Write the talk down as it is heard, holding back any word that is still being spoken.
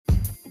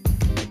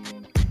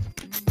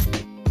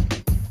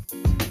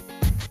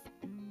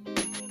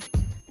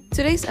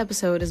Today's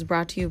episode is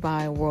brought to you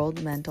by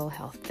World Mental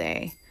Health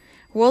Day.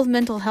 World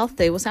Mental Health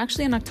Day was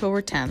actually on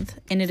October 10th,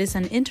 and it is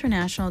an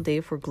international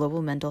day for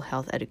global mental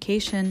health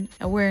education,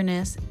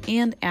 awareness,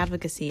 and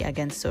advocacy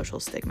against social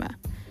stigma.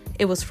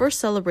 It was first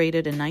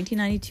celebrated in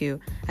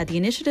 1992 at the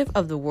initiative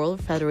of the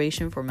World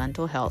Federation for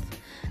Mental Health,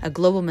 a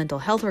global mental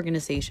health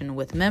organization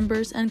with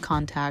members and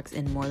contacts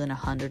in more than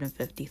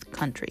 150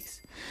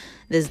 countries.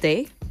 This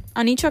day,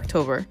 on each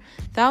October,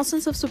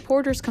 thousands of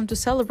supporters come to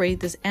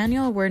celebrate this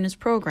annual awareness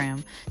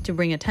program to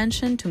bring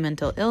attention to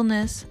mental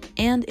illness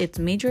and its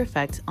major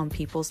effects on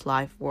people's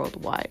life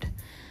worldwide.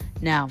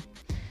 Now,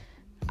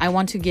 I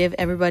want to give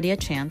everybody a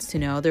chance to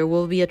know there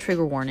will be a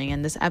trigger warning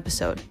in this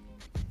episode.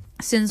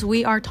 Since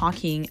we are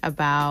talking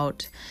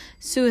about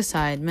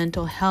suicide,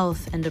 mental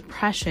health, and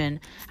depression,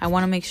 I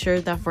want to make sure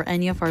that for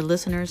any of our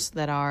listeners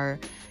that are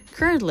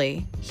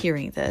currently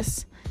hearing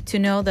this, to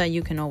know that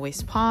you can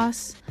always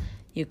pause,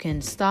 you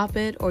can stop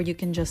it, or you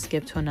can just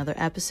skip to another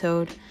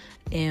episode.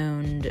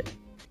 And,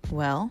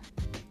 well,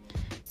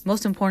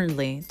 most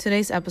importantly,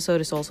 today's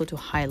episode is also to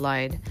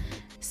highlight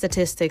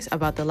statistics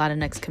about the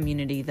Latinx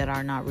community that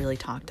are not really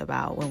talked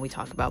about when we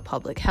talk about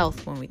public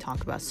health, when we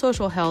talk about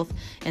social health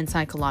and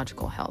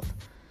psychological health.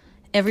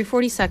 Every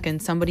 40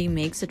 seconds, somebody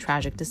makes a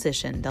tragic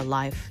decision that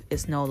life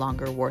is no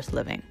longer worth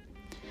living.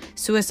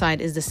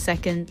 Suicide is the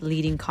second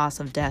leading cause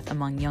of death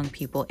among young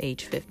people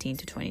aged 15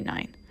 to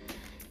 29.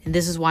 And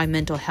this is why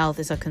mental health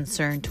is a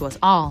concern to us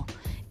all,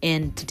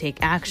 and to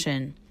take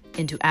action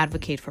and to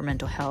advocate for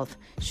mental health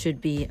should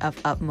be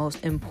of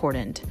utmost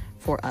importance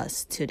for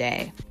us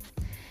today.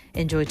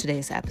 Enjoy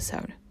today's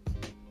episode.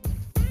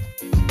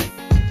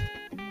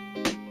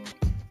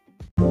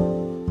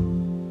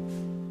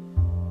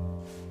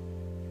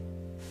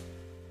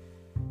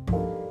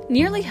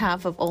 Nearly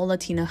half of all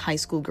Latina high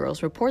school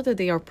girls report that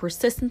they are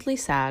persistently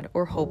sad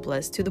or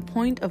hopeless to the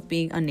point of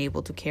being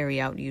unable to carry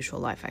out usual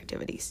life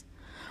activities.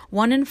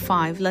 1 in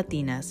 5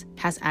 Latinas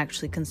has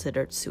actually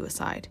considered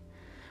suicide.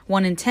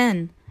 1 in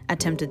 10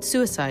 attempted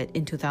suicide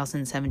in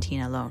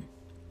 2017 alone.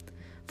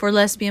 For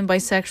lesbian,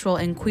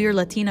 bisexual, and queer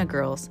Latina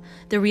girls,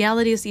 the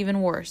reality is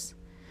even worse.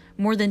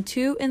 More than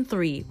 2 in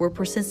 3 were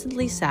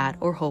persistently sad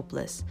or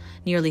hopeless.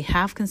 Nearly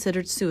half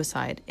considered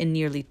suicide, and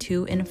nearly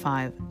 2 in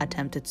 5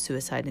 attempted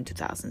suicide in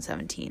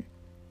 2017.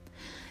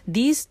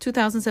 These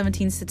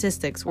 2017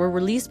 statistics were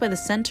released by the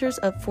Centers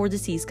for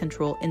Disease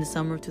Control in the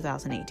summer of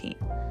 2018.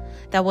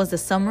 That was the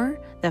summer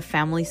that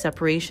family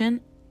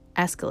separation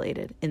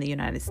escalated in the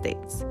United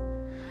States.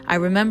 I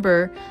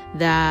remember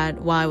that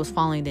while I was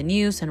following the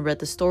news and read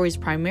the stories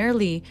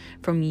primarily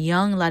from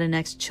young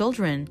Latinx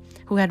children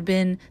who had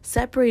been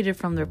separated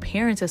from their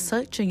parents at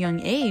such a young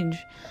age.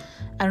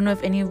 I don't know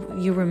if any of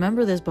you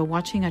remember this, but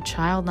watching a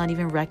child not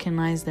even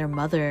recognize their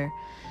mother.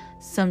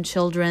 Some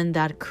children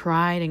that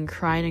cried and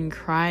cried and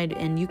cried,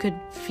 and you could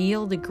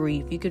feel the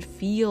grief, you could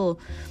feel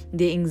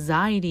the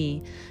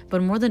anxiety,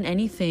 but more than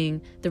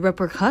anything, the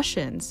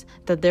repercussions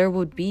that there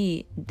would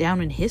be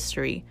down in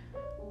history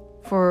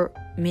for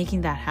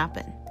making that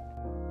happen.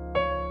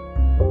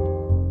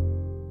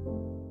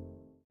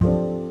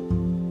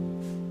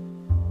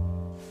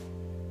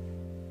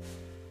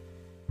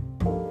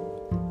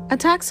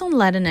 Attacks on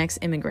Latinx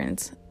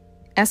immigrants,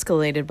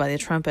 escalated by the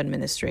Trump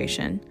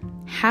administration,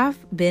 have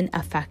been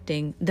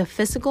affecting the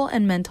physical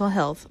and mental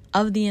health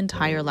of the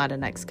entire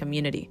Latinx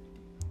community.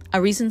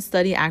 A recent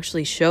study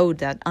actually showed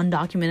that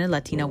undocumented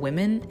Latina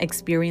women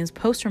experience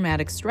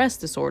post-traumatic stress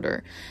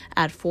disorder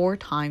at 4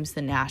 times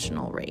the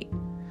national rate.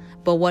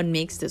 But what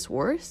makes this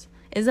worse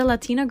is that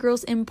Latina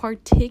girls in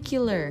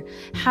particular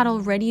had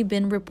already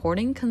been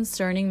reporting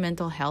concerning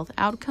mental health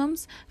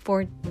outcomes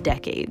for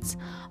decades,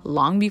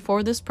 long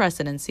before this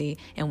presidency,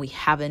 and we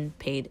haven't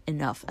paid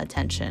enough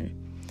attention.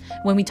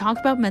 When we talk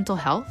about mental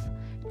health,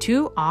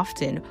 too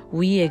often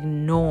we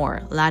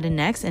ignore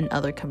Latinx and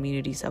other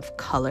communities of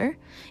color,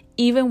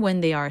 even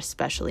when they are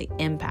especially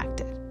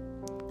impacted.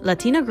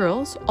 Latina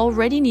girls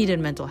already needed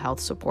mental health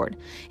support,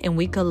 and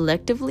we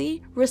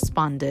collectively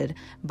responded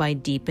by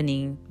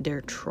deepening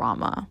their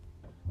trauma.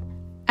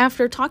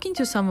 After talking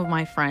to some of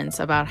my friends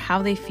about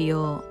how they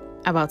feel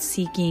about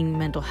seeking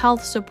mental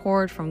health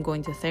support, from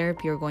going to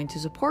therapy or going to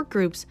support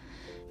groups,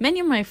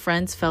 many of my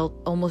friends felt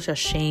almost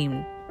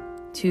ashamed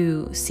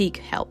to seek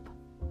help,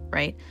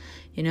 right?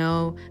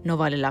 No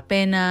vale la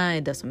pena,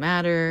 it doesn't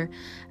matter,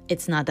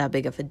 it's not that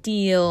big of a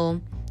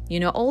deal.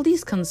 All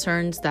these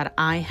concerns that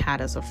I had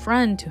as a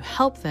friend to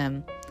help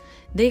them,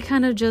 they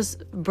kind of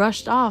just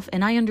brushed off,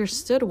 and I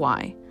understood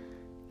why.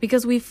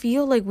 Because we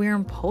feel like we're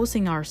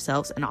imposing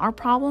ourselves and our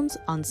problems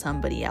on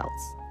somebody else.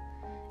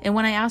 And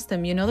when I asked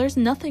them, there's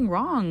nothing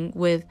wrong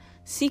with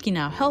seeking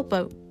out help,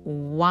 but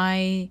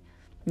why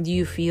do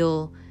you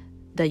feel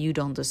that you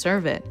don't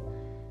deserve it?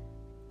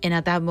 And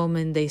at that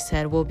moment they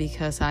said, well,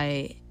 because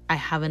I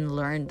haven't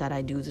learned that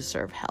I do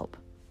deserve help,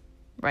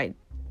 right?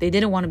 They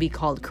didn't want to be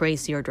called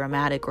crazy or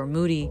dramatic or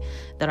moody,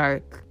 that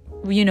are,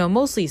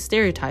 mostly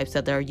stereotypes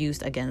that are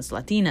used against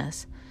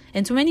Latinas.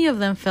 And so many of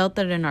them felt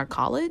that in our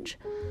college,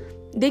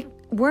 they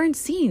weren't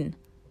seen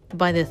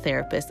by the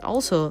therapist.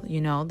 Also,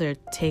 there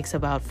takes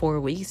about 4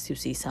 weeks to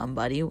see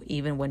somebody,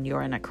 even when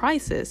you're in a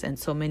crisis. And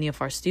so many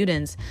of our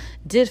students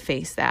did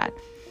face that.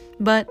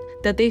 But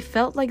that they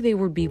felt like they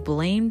would be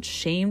blamed,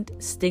 shamed,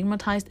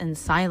 stigmatized, and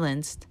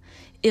silenced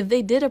if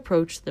they did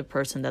approach the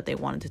person that they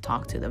wanted to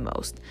talk to the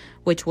most,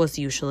 which was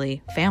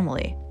usually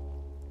family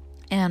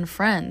and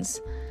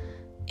friends.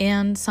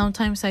 And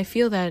sometimes I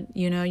feel that,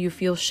 you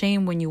feel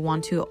shame when you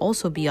want to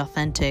also be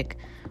authentic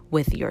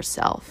with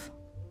yourself.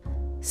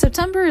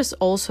 September is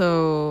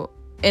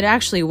it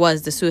actually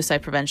was the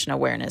Suicide Prevention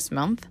Awareness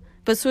Month,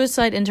 but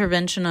suicide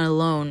intervention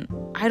alone,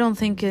 I don't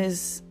think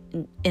is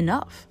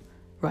enough,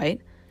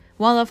 right?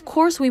 While of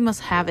course we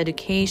must have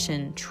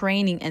education,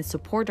 training, and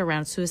support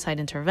around suicide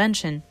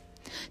intervention,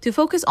 to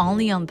focus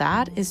only on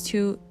that is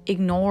to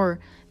ignore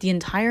the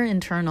entire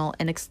internal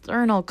and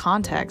external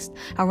context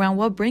around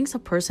what brings a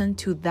person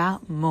to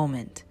that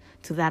moment,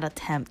 to that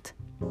attempt,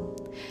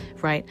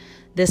 right?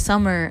 This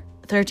summer,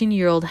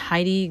 13-year-old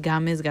Heidi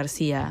Gomez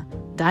Garcia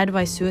died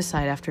by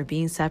suicide after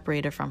being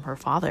separated from her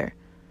father.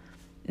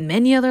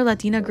 Many other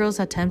Latina girls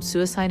attempt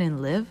suicide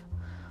and live,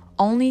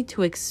 only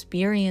to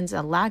experience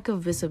a lack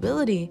of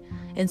visibility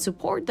and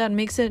support that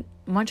makes it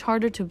much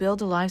harder to build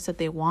the lives that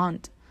they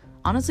want.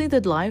 Honestly,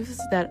 the lives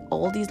that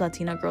all these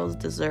Latina girls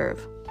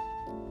deserve.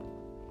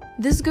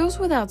 This goes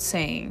without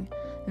saying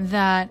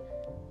that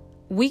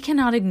we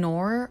cannot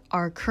ignore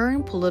our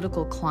current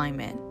political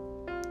climate,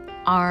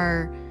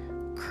 our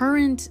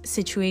current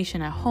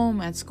situation at home,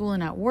 at school,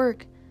 and at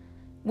work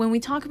when we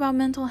talk about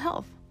mental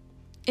health.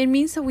 It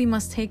means that we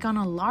must take on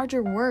a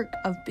larger work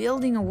of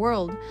building a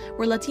world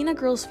where Latina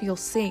girls feel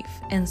safe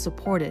and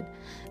supported,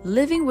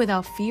 living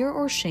without fear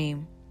or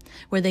shame,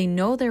 where they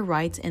know their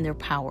rights and their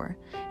power,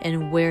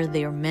 and where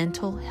their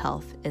mental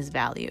health is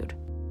valued.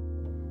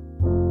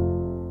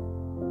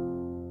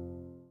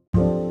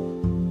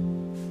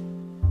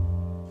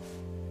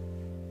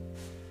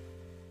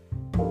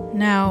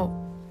 Now,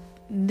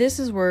 this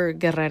is where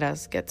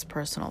Guerreras gets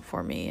personal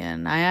for me,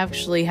 and I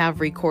actually have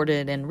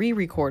recorded and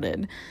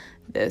re-recorded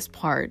this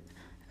part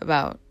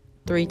about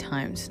 3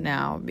 times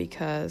now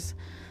because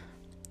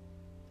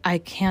I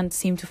can't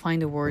seem to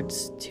find the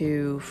words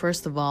to,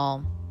 first of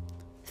all,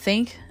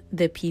 thank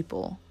the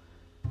people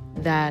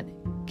that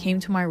came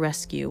to my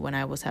rescue when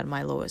I was at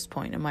my lowest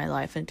point in my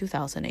life in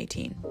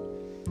 2018.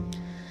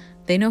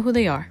 They know who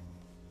they are,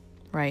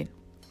 right?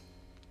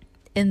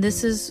 And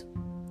this is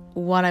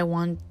what I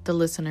want the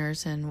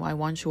listeners and I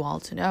want you all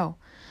to know.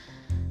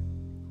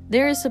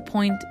 There is a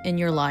point in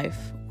your life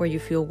where you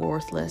feel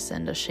worthless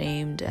and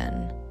ashamed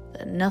and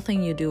that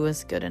nothing you do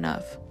is good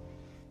enough.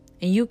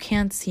 And you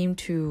can't seem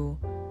to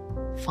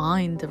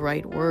find the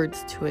right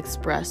words to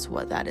express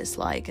what that is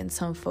like. And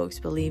some folks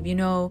believe,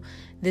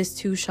 this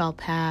too shall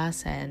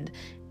pass and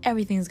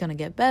everything's gonna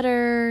get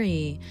better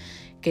y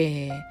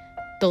que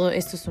todo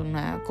esto es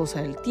una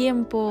cosa del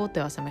tiempo, te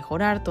vas a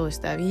mejorar, todo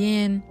está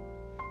bien.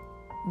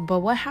 But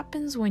what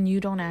happens when you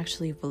don't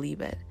actually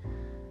believe it?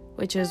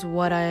 Which is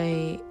what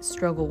I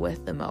struggle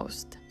with the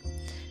most.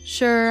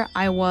 Sure,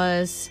 I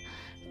was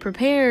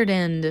prepared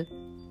and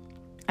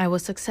I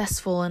was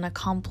successful and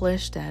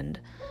accomplished and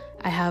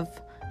I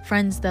have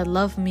friends that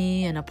love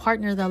me and a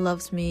partner that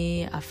loves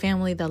me, a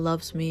family that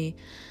loves me.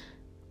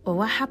 But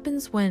what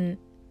happens when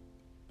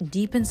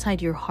deep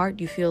inside your heart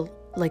you feel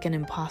like an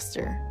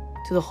imposter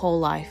to the whole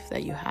life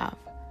that you have?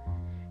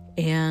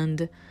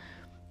 And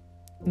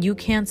you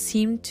can't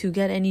seem to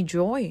get any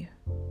joy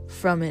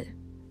from it.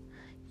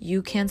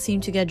 You can't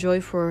seem to get joy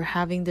for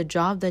having the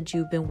job that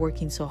you've been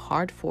working so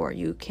hard for.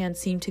 You can't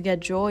seem to get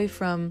joy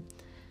from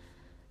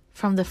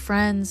the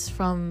friends,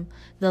 from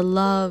the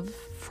love,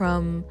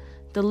 from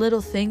the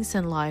little things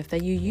in life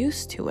that you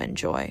used to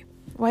enjoy.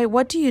 Right?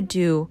 What do you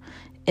do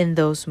in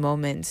those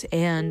moments?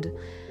 And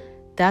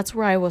that's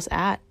where I was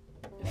at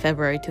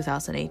February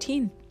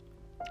 2018.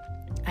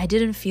 I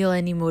didn't feel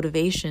any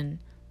motivation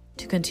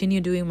to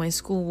continue doing my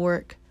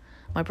schoolwork,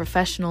 my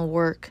professional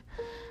work.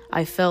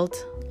 I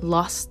felt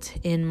lost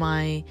in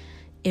my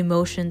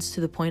emotions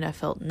to the point I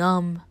felt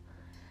numb.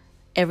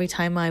 Every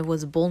time I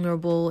was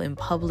vulnerable in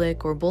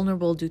public or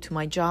vulnerable due to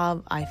my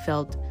job, I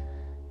felt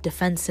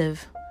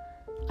defensive.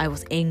 I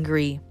was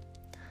angry.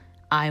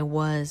 I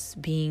was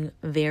being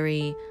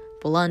very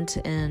blunt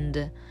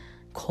and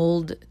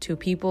cold to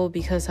people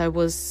because I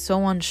was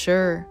so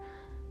unsure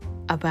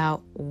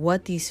about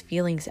what these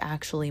feelings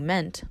actually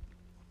meant.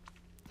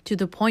 To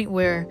the point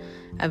where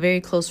a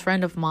very close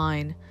friend of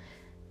mine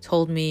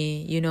told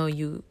me,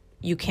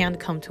 you can't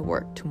come to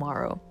work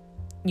tomorrow.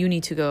 You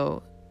need to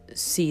go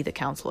see the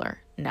counselor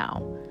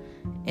now.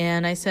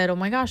 And I said, oh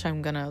my gosh,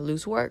 I'm gonna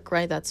lose work,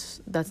 right?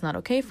 That's not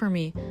okay for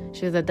me.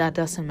 She said that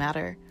doesn't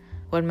matter.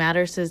 What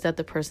matters is that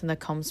the person that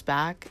comes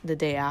back the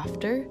day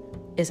after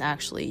is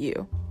actually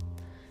you.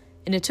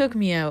 And it took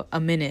me a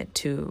minute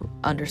to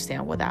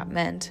understand what that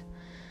meant.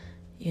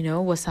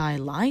 Was I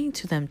lying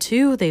to them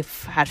too? They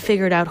had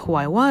figured out who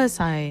I was.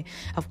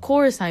 Of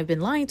course, I've been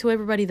lying to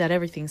everybody that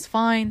everything's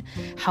fine.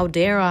 How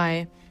dare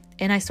I?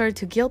 And I started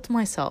to guilt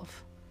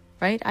myself,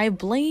 right? I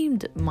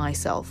blamed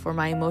myself for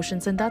my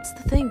emotions. And that's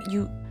the thing.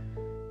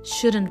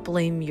 shouldn't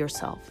blame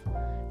yourself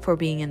for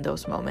being in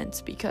those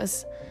moments,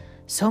 because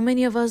so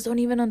many of us don't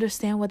even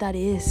understand what that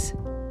is,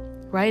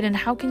 right? And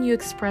how can you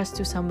express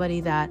to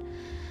somebody that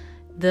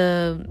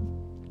the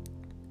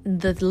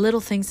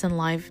little things in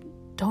life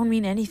don't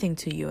mean anything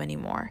to you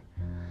anymore?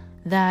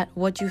 That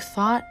what you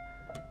thought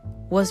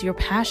was your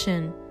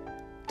passion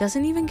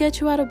doesn't even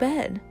get you out of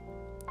bed,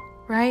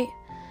 right?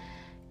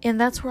 And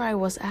that's where I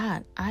was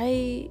at.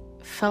 I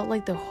felt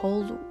like the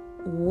whole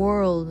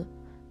world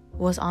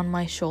was on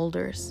my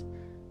shoulders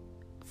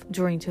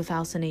during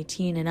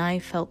 2018, and I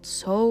felt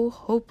so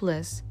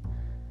hopeless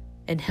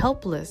and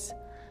helpless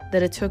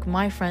that it took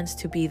my friends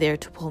to be there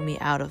to pull me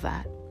out of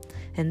that.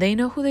 And they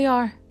know who they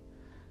are,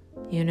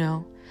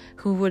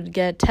 who would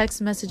get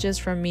text messages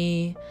from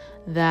me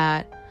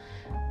that,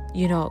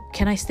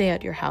 can I stay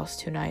at your house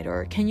tonight?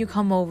 Or can you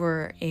come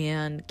over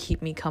and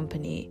keep me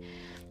company?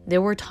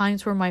 There were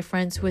times where my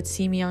friends would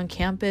see me on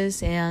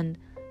campus and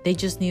they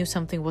just knew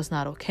something was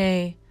not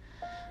okay.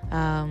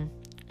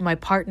 My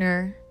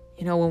partner,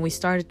 when we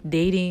started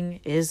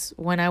dating is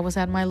when I was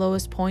at my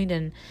lowest point,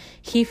 and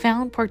he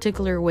found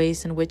particular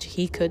ways in which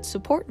he could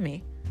support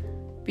me.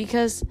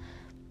 Because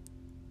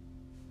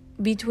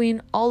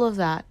between all of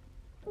that,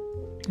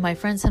 my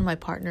friends and my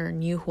partner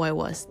knew who I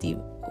was,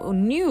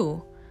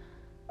 knew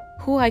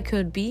who I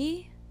could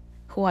be,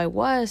 who I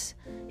was,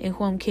 and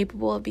who I'm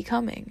capable of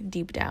becoming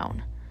deep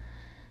down.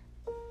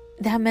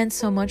 That meant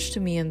so much to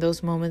me in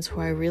those moments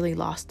where I really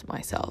lost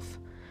myself,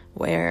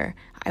 where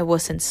I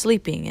wasn't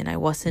sleeping and I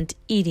wasn't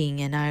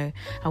eating and I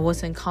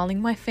wasn't calling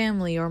my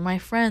family or my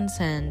friends,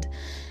 and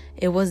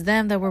it was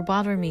them that were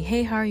bothering me.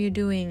 Hey, how are you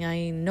doing?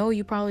 I know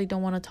you probably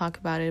don't want to talk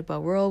about it,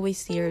 but we're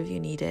always here if you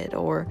need it.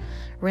 Or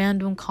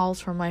random calls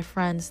from my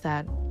friends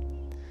that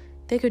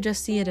they could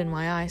just see it in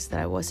my eyes that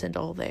I wasn't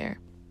all there.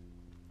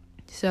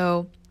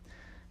 So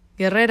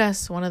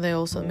guerreras, one of the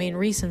also main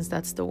reasons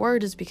that's the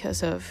word is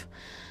because of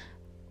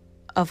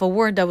a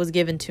word that was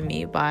given to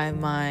me by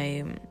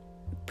my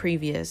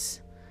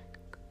previous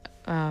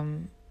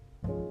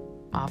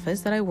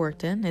office that I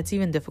worked in. It's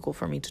even difficult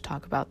for me to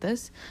talk about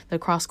this. The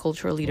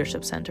Cross-Cultural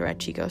Leadership Center at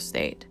Chico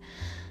State.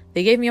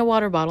 They gave me a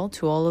water bottle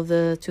to all of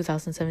the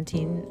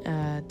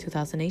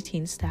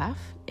 2018 staff,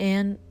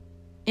 and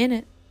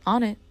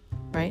on it,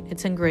 right,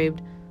 it's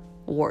engraved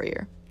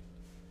warrior.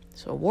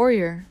 So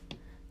warrior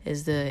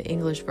is the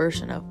English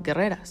version of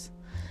guerreras.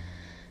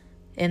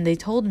 And they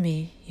told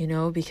me,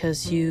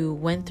 because you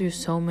went through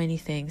so many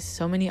things,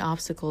 so many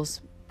obstacles,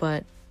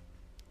 but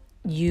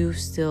you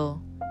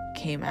still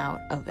came out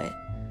of it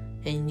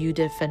and you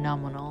did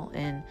phenomenal.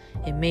 And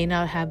it may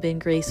not have been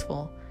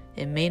graceful,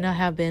 it may not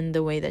have been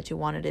the way that you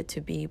wanted it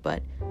to be,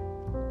 but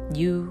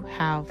you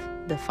have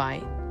the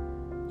fight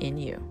in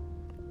you.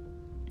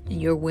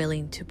 And you're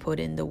willing to put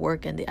in the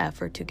work and the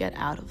effort to get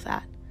out of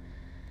that.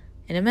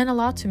 And it meant a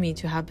lot to me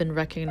to have been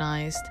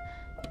recognized,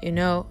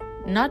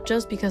 not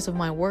just because of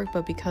my work,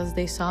 but because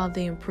they saw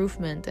the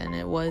improvement, and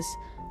it was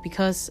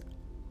because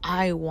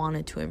I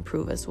wanted to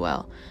improve as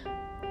well.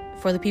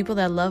 For the people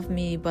that love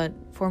me, but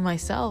for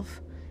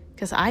myself,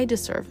 because I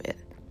deserve it.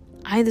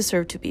 I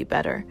deserve to be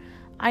better.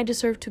 I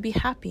deserve to be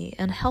happy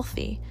and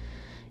healthy.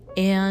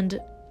 And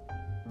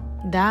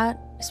that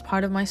is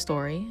part of my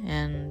story.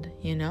 And,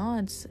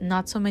 it's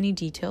not so many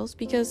details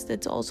because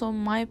it's also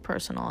my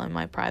personal and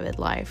my private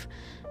life.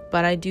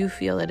 But I do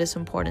feel it is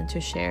important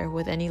to share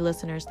with any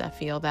listeners that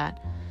feel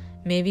that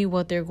maybe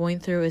what they're going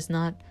through is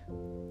not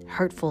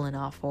hurtful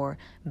enough or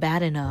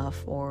bad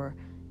enough, or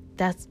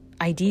that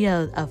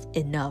idea of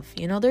enough.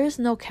 There is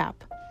no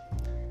cap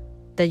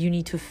that you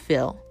need to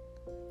fill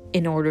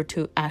in order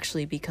to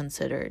actually be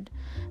considered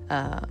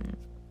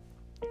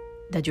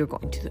that you're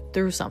going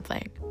through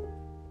something.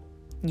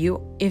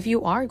 If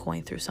you are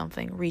going through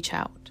something, reach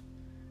out.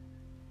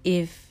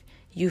 If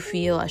you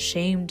feel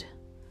ashamed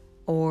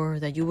or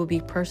that you will be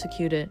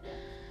persecuted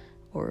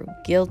or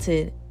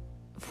guilted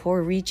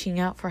for reaching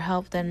out for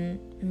help, then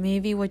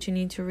maybe what you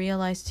need to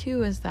realize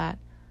too is that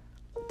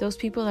those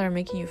people that are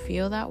making you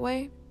feel that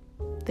way,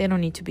 they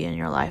don't need to be in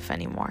your life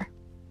anymore,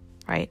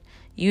 right?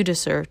 You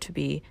deserve to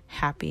be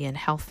happy and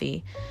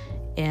healthy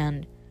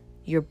and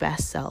your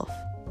best self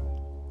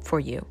for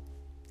you.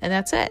 And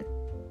that's it.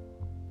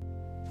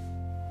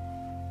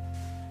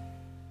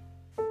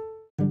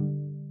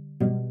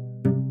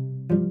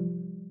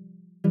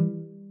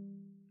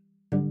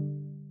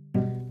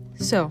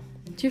 So,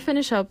 to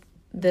finish up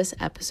this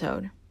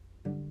episode,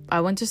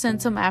 I want to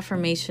send some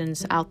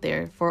affirmations out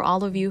there for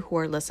all of you who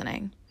are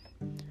listening.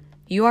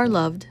 You are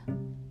loved,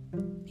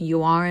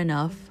 you are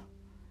enough,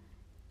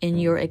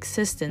 and your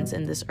existence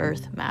in this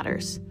earth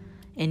matters.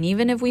 And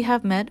even if we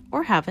have met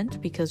or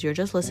haven't, because you're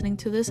just listening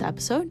to this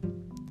episode,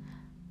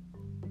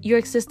 your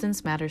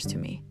existence matters to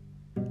me.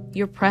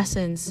 Your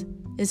presence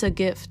is a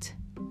gift.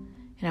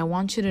 And I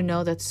want you to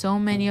know that so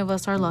many of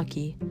us are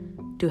lucky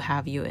to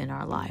have you in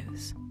our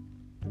lives.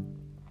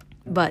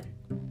 But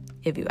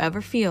if you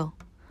ever feel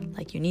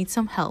like you need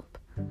some help,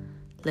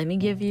 let me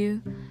give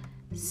you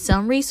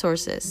some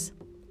resources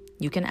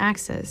you can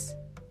access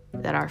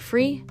that are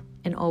free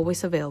and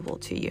always available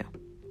to you.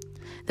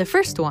 The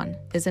first one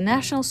is the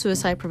National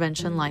Suicide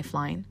Prevention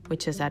Lifeline,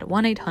 which is at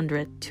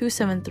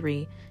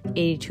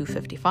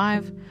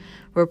 1-800-273-8255,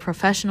 where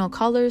professional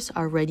callers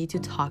are ready to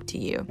talk to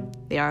you.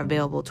 They are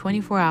available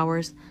 24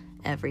 hours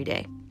every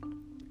day.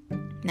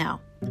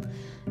 Now,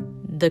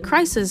 the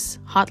crisis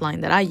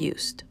hotline that I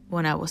used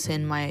when I was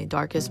in my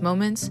darkest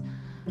moments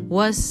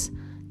was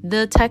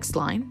the text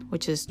line,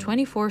 which is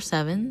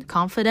 24/7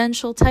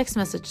 confidential text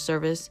message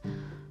service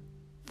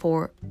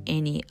for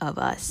any of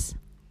us.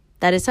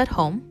 That is at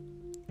home,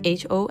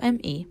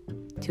 HOME,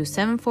 to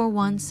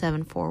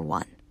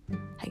 741-741.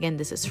 Again,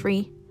 this is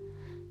free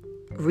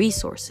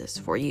resources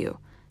for you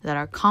that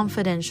are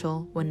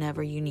confidential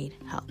whenever you need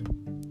help.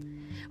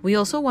 We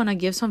also want to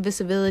give some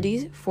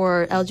visibility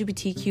for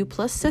LGBTQ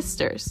plus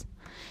sisters.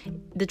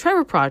 The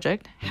Trevor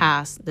Project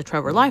has the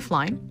Trevor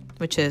Lifeline,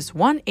 which is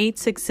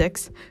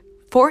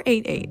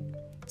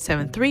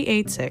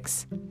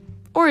 1-866-488-7386.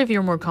 Or if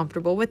you're more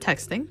comfortable with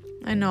texting,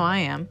 I know I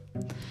am,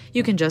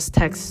 you can just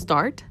text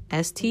START,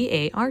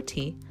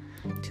 START,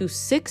 to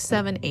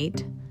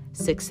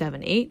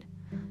 678-678.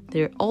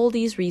 All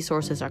these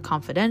resources are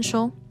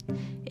confidential,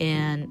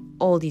 and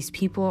all these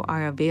people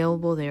are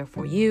available there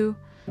for you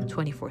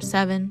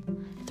 24/7,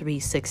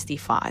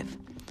 365.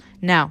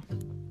 Now,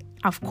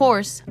 of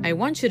course, I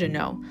want you to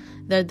know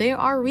that there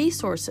are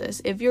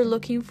resources if you're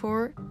looking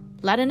for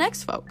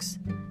Latinx folks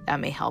that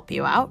may help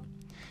you out.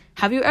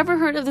 Have you ever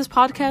heard of this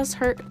podcast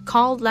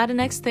called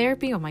Latinx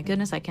Therapy? Oh my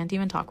goodness, I can't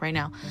even talk right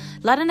now.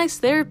 Latinx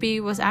Therapy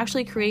was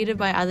actually created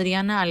by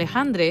Adriana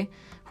Alejandre,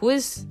 who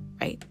is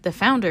the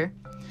founder.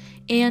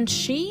 And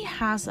she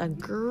has a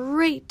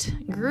great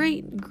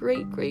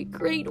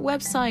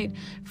website,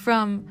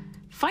 from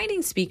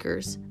finding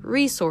speakers,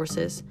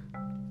 resources,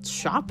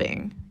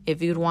 shopping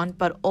if you'd want,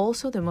 but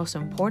also the most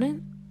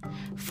important,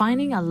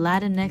 finding a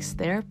Latinx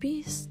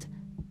therapist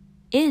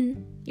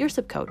in your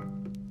zip code.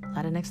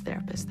 Latinx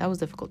therapist. That was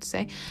difficult to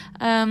say.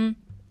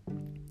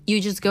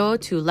 You just go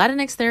to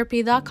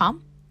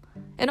latinxtherapy.com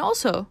and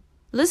also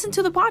listen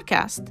to the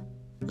podcast,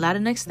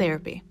 Latinx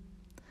Therapy.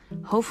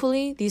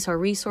 Hopefully, these are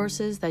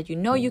resources that you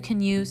know you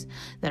can use,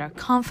 that are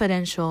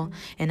confidential,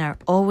 and are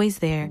always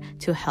there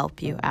to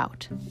help you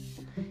out.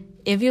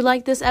 If you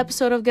like this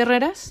episode of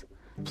Guerreras,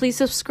 please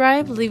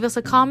subscribe, leave us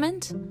a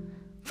comment,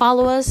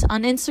 follow us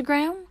on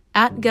Instagram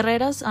at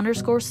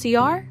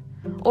Guerreras_CR,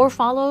 or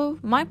follow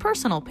my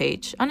personal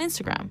page on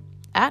Instagram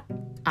at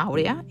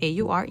Aurea,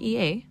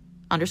 AUREA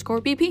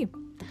 _BP.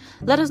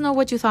 Let us know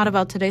what you thought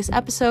about today's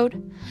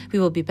episode. We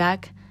will be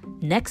back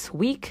next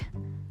week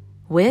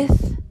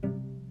with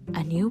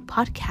a new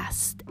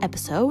podcast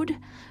episode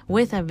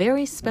with a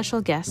very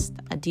special guest,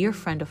 a dear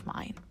friend of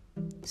mine.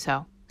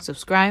 So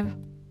subscribe,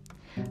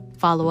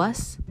 follow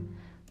us,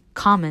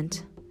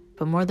 comment,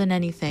 but more than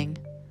anything,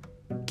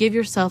 give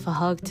yourself a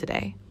hug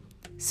today,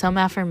 some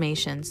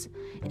affirmations,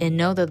 and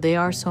know that there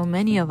are so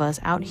many of us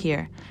out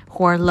here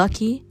who are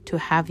lucky to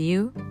have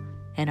you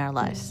in our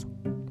lives.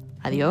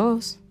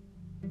 Adios.